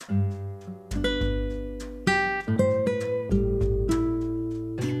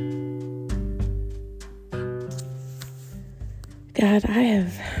God,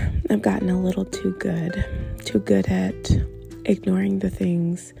 I've gotten a little too good at ignoring the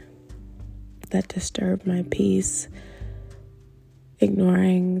things that disturb my peace,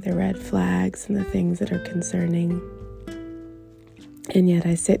 ignoring the red flags and the things that are concerning. And yet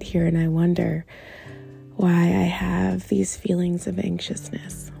I sit here and I wonder why I have these feelings of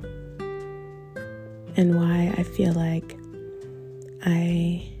anxiousness and why I feel like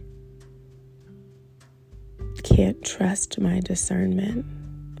I can't trust my discernment,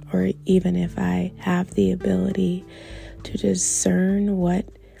 or even if I have the ability to discern what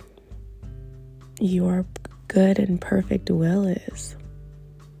your good and perfect will is.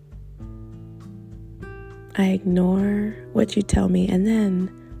 I ignore what you tell me, and then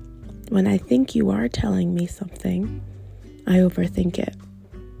when I think you are telling me something, I overthink it.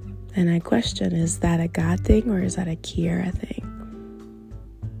 And I question, is that a God thing or is that a Kiara thing?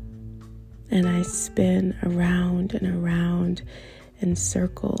 And I spin around and around in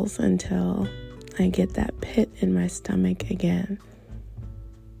circles until I get that pit in my stomach again.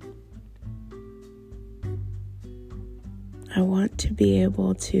 I want to be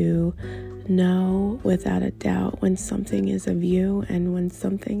able to know without a doubt when something is of you and when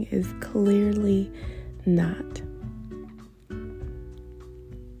something is clearly not.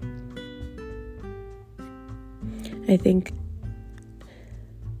 I think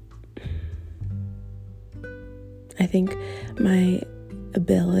my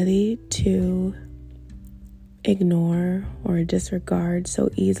ability to ignore or disregard so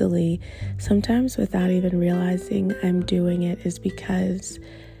easily, sometimes without even realizing I'm doing it, is because,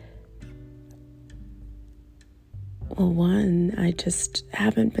 well, one, I just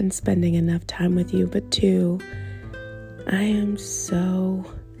haven't been spending enough time with you, but two, I am so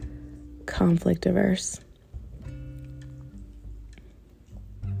conflict averse.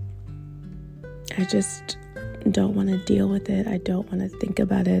 I just don't want to deal with it. I don't want to think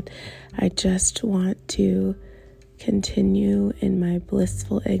about it. I just want to continue in my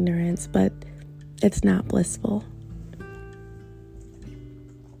blissful ignorance, but it's not blissful.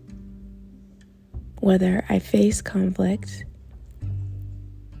 Whether I face conflict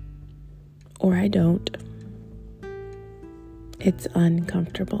or I don't, it's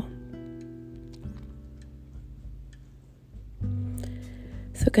uncomfortable.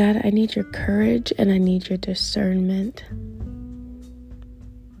 So God, I need your courage and I need your discernment.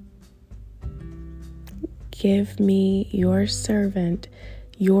 Give me, your servant,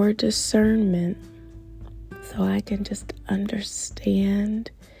 your discernment so I can just understand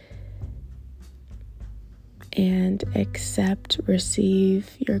and accept,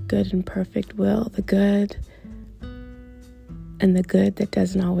 receive your good and perfect will, the good and the good that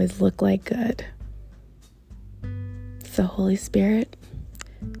doesn't always look like good. So Holy Spirit,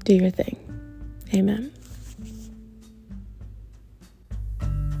 do your thing. Amen.